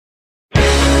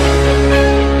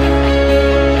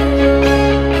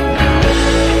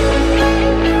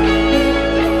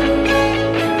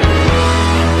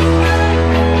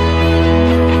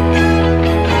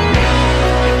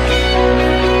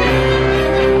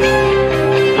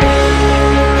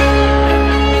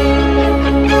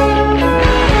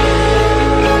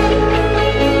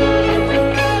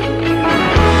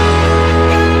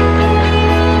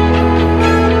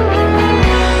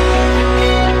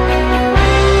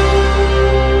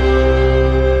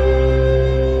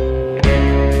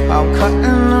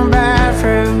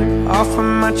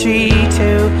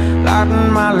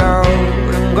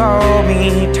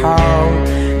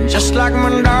just like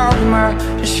my dogma,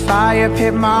 just fire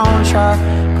pit mantra,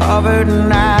 covered in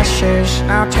ashes.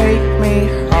 Now take me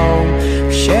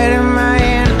home, shedding my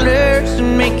antlers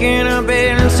and making up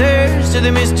answers to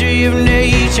the mystery of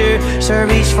nature. So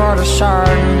reach for the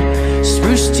sun,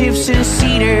 spruce tips and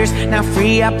cedars. Now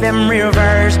free up them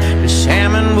rivers, the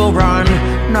salmon will run.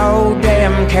 No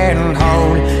dam can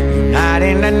hold,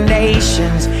 uniting the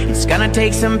nations. It's gonna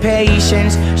take some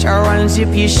patience, so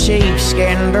unzip your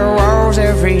sheepskin. The walls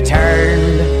have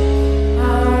returned.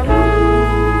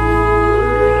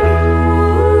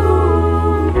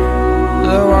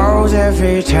 The walls have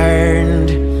returned.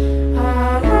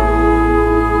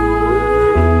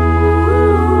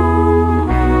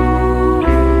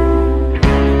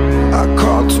 I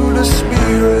call to the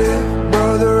spirit,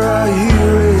 brother, I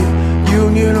hear it.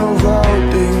 Union of all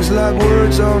things, like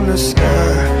words on the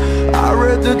sky. I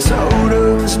read the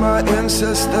totems, my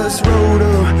ancestors wrote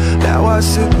them. Now I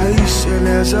sit patient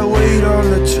as I wait on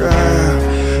the trial.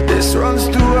 This runs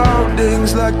through all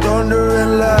things like thunder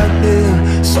and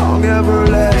lightning. Song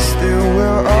everlasting,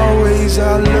 where always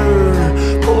I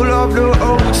learn. Pull off the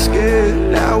old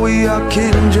skin, now we are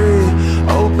kindred.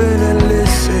 Open and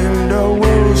listen, the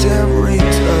worlds have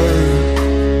returned.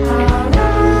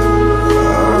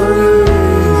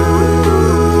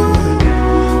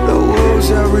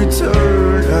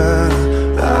 Return.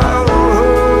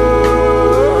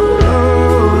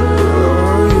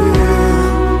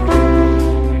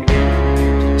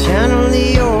 Channel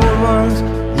the old ones,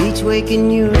 each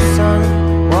waking you, son.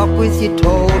 Walk with your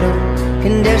totem,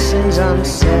 conditions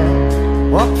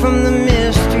unset. Walk from the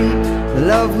mystery, the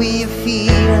love we are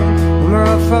feeling. We're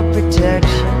up for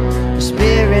protection, the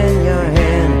spear in your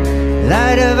hand.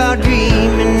 Light of our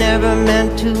dream, and never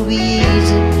meant to be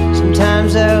easy.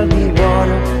 Sometimes there'll be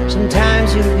water,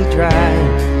 sometimes you'll be dry.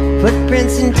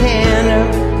 Footprints in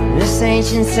tandem, this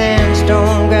ancient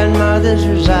sandstone. Grandmother's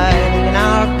residing, and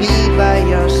I'll be by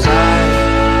your side.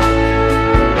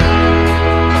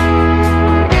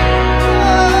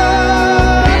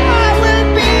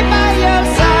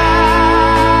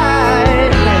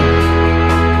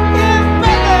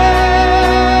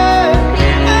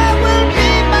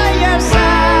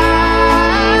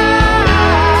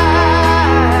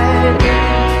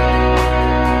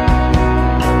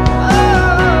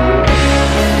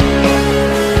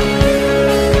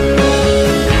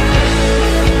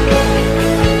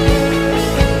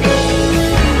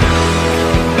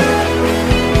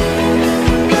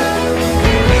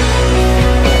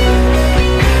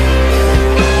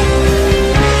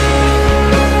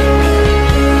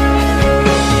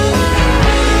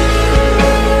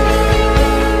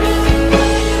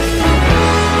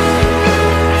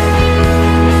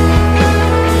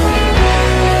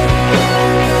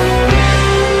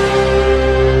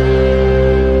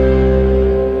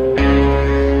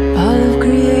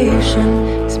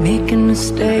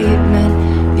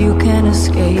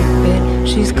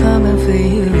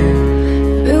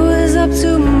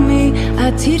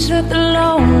 Teach that the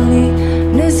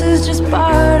loneliness is just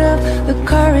part of the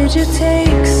courage it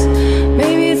takes.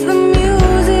 Maybe it's the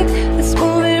music that's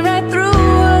moving right through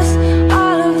us.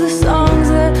 All of the songs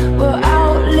that will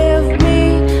outlive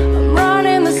me. I'm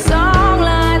running the song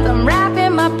lines, I'm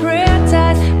wrapping my prayer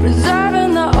ties,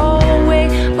 preserving the old way.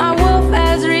 My wolf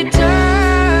has returned.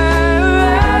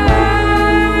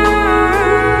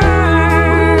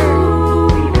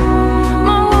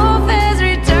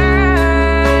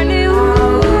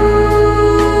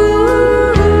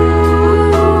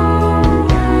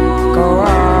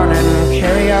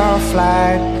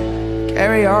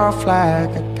 Flag,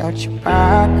 I got your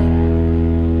back.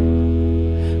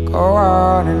 Go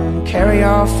on and carry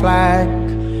your flag,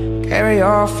 carry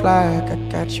your flag, I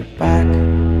got your back.